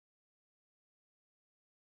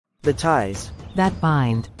The ties. that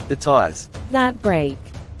bind, The ties. that break.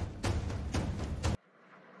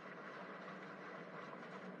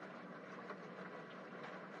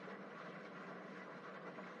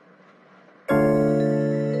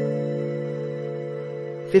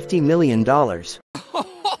 $50 million.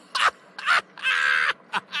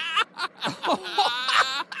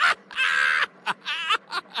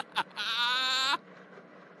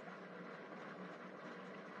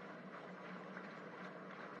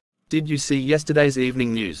 Did you see yesterday's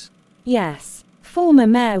evening news? Yes. Former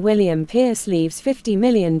Mayor William Pierce leaves $50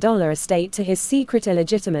 million estate to his secret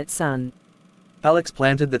illegitimate son. Alex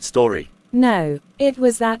planted that story. No, it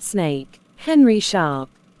was that snake, Henry Sharp.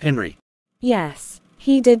 Henry. Yes,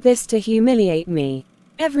 he did this to humiliate me.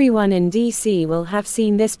 Everyone in DC will have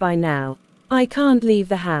seen this by now. I can't leave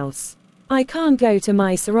the house. I can't go to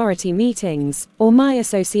my sorority meetings, or my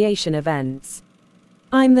association events.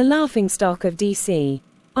 I'm the laughingstock of DC.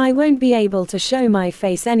 I won't be able to show my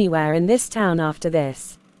face anywhere in this town after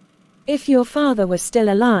this. If your father was still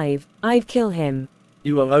alive, I'd kill him.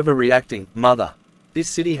 You are overreacting, mother. This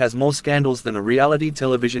city has more scandals than a reality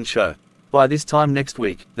television show. By this time next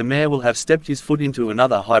week, the mayor will have stepped his foot into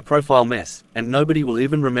another high-profile mess, and nobody will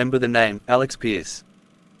even remember the name, Alex Pierce.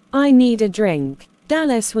 I need a drink.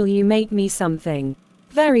 Dallas, will you make me something?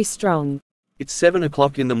 Very strong. It's 7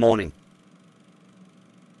 o'clock in the morning.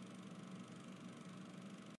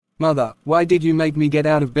 Mother, why did you make me get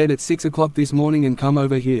out of bed at 6 o'clock this morning and come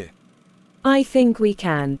over here? I think we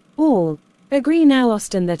can, all, agree now,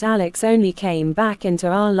 Austin, that Alex only came back into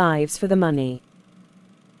our lives for the money.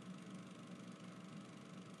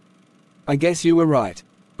 I guess you were right.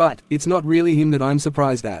 But, it's not really him that I'm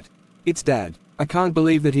surprised at. It's Dad. I can't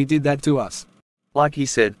believe that he did that to us. Like he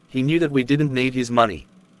said, he knew that we didn't need his money.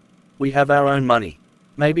 We have our own money.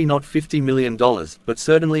 Maybe not $50 million, but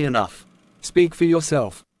certainly enough. Speak for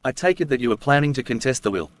yourself. I take it that you are planning to contest the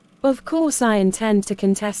will. Of course I intend to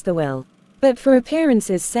contest the will. But for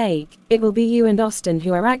appearance's sake, it will be you and Austin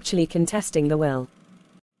who are actually contesting the will.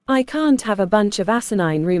 I can't have a bunch of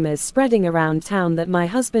asinine rumors spreading around town that my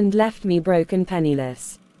husband left me broke and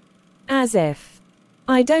penniless. As if.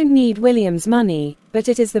 I don't need William's money, but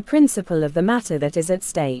it is the principle of the matter that is at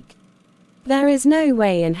stake. There is no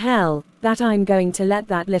way in hell that I'm going to let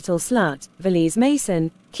that little slut, Valise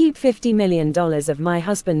Mason, keep $50 million of my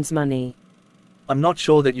husband's money. I'm not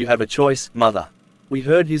sure that you have a choice, mother. We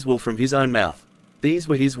heard his will from his own mouth. These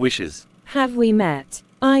were his wishes. Have we met?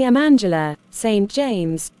 I am Angela, St.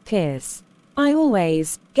 James, Pierce. I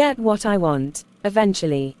always get what I want,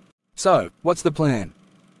 eventually. So, what's the plan?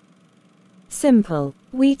 Simple.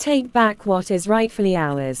 We take back what is rightfully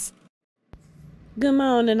ours. Good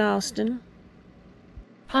morning, Austin.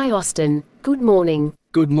 Hi Austin, good morning.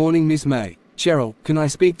 Good morning, Miss May. Cheryl, can I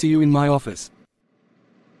speak to you in my office?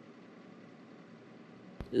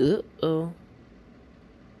 Uh-oh.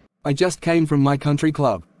 I just came from my country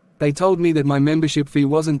club. They told me that my membership fee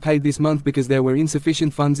wasn't paid this month because there were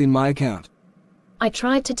insufficient funds in my account. I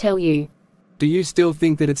tried to tell you. Do you still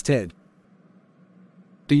think that it's Ted?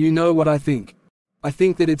 Do you know what I think? I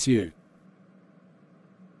think that it's you.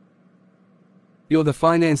 You're the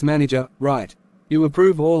finance manager, right? You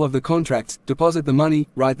approve all of the contracts, deposit the money,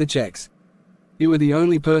 write the checks. You are the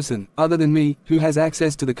only person, other than me, who has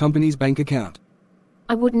access to the company's bank account.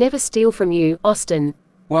 I would never steal from you, Austin.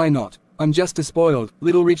 Why not? I'm just a spoiled,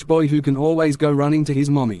 little rich boy who can always go running to his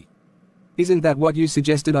mommy. Isn't that what you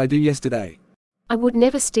suggested I do yesterday? I would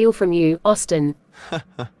never steal from you, Austin.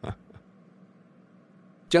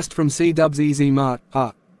 Just from C-Dub's Easy Mart,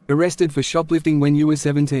 arrested for shoplifting when you were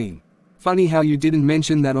 17. Funny how you didn't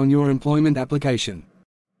mention that on your employment application.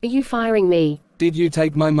 Are you firing me? Did you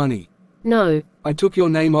take my money? No. I took your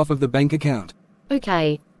name off of the bank account.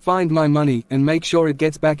 Okay. Find my money and make sure it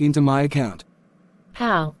gets back into my account.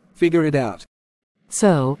 How? Figure it out.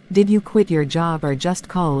 So, did you quit your job or just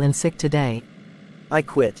call in sick today? I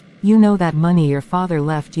quit. You know that money your father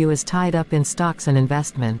left you is tied up in stocks and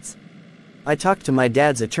investments. I talked to my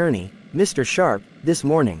dad's attorney, Mr. Sharp, this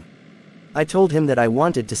morning. I told him that I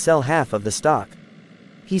wanted to sell half of the stock.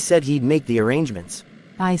 He said he'd make the arrangements.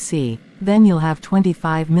 I see. Then you'll have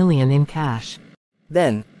 $25 million in cash.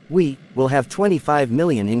 Then, we will have $25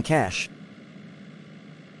 million in cash.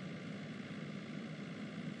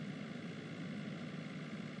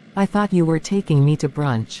 I thought you were taking me to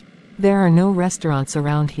brunch. There are no restaurants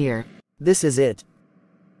around here. This is it.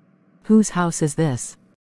 Whose house is this?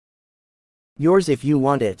 Yours if you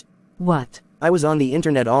want it. What? I was on the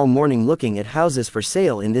internet all morning looking at houses for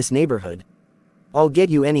sale in this neighborhood. I'll get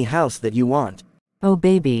you any house that you want. Oh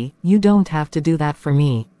baby, you don't have to do that for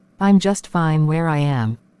me. I'm just fine where I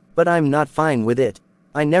am. But I'm not fine with it.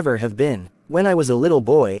 I never have been. When I was a little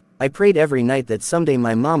boy, I prayed every night that someday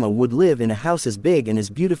my mama would live in a house as big and as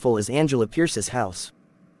beautiful as Angela Pierce's house.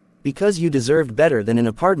 Because you deserved better than an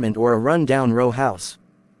apartment or a run-down row house.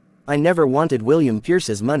 I never wanted William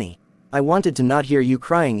Pierce's money. I wanted to not hear you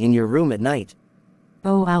crying in your room at night.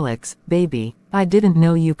 Oh Alex, baby, I didn't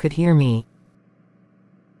know you could hear me.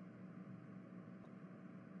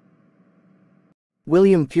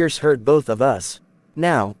 William Pierce hurt both of us.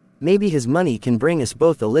 Now, maybe his money can bring us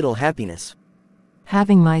both a little happiness.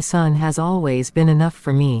 Having my son has always been enough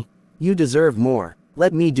for me. You deserve more.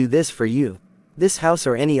 Let me do this for you. This house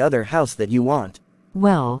or any other house that you want.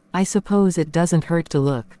 Well, I suppose it doesn't hurt to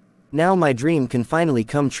look. Now my dream can finally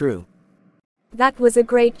come true. That was a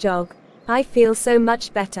great jog. I feel so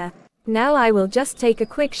much better. Now I will just take a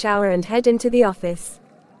quick shower and head into the office.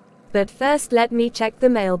 But first let me check the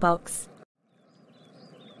mailbox.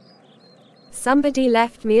 Somebody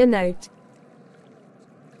left me a note.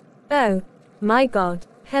 Oh, my God.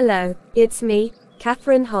 Hello, it's me,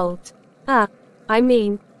 Catherine Holt. I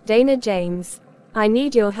mean, Dana James. I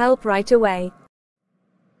need your help right away.